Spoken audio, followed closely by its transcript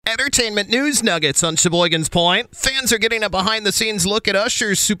Entertainment news nuggets on Sheboygan's Point. Fans are getting a behind-the-scenes look at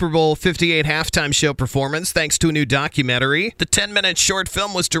Usher's Super Bowl 58 halftime show performance thanks to a new documentary. The 10-minute short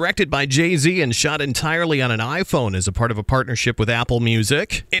film was directed by Jay-Z and shot entirely on an iPhone as a part of a partnership with Apple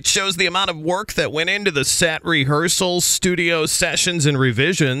Music. It shows the amount of work that went into the set, rehearsals, studio sessions, and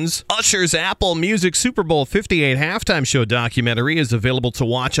revisions. Usher's Apple Music Super Bowl 58 halftime show documentary is available to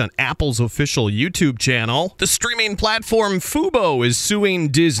watch on Apple's official YouTube channel. The streaming platform Fubo is suing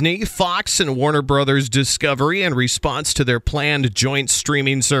Disney, Fox, and Warner Brothers Discovery in response to their planned joint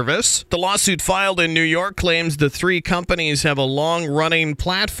streaming service. The lawsuit filed in New York claims the three companies have a long-running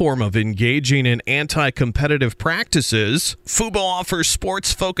platform of engaging in anti-competitive practices. Fubo offers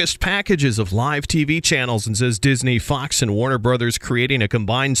sports-focused packages of live TV channels and says Disney, Fox, and Warner Brothers creating a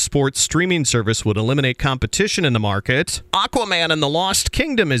combined sports streaming service would eliminate competition in the market. Aquaman and the Lost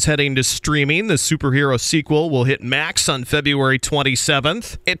Kingdom is heading to streaming. The superhero sequel will hit Max on February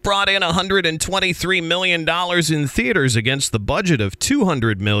 27th. It brought in $123 million in theaters against the budget of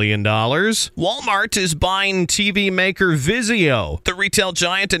 $200 million. Walmart is buying TV maker Vizio. The retail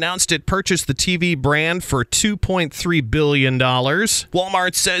giant announced it purchased the TV brand for $2.3 billion.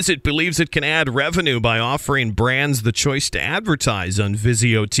 Walmart says it believes it can add revenue by offering brands the choice to advertise on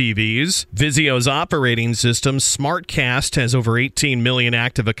Vizio TVs. Vizio's operating system, SmartCast, has over 18 million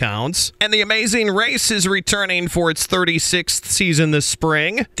active accounts. And The Amazing Race is returning for its 36th season this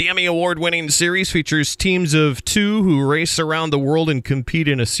spring. The Emmy Award-winning series features teams of two who race around the world and compete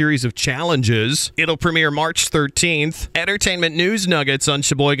in a series of challenges. It'll premiere March 13th. Entertainment news nuggets on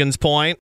Sheboygan's Point.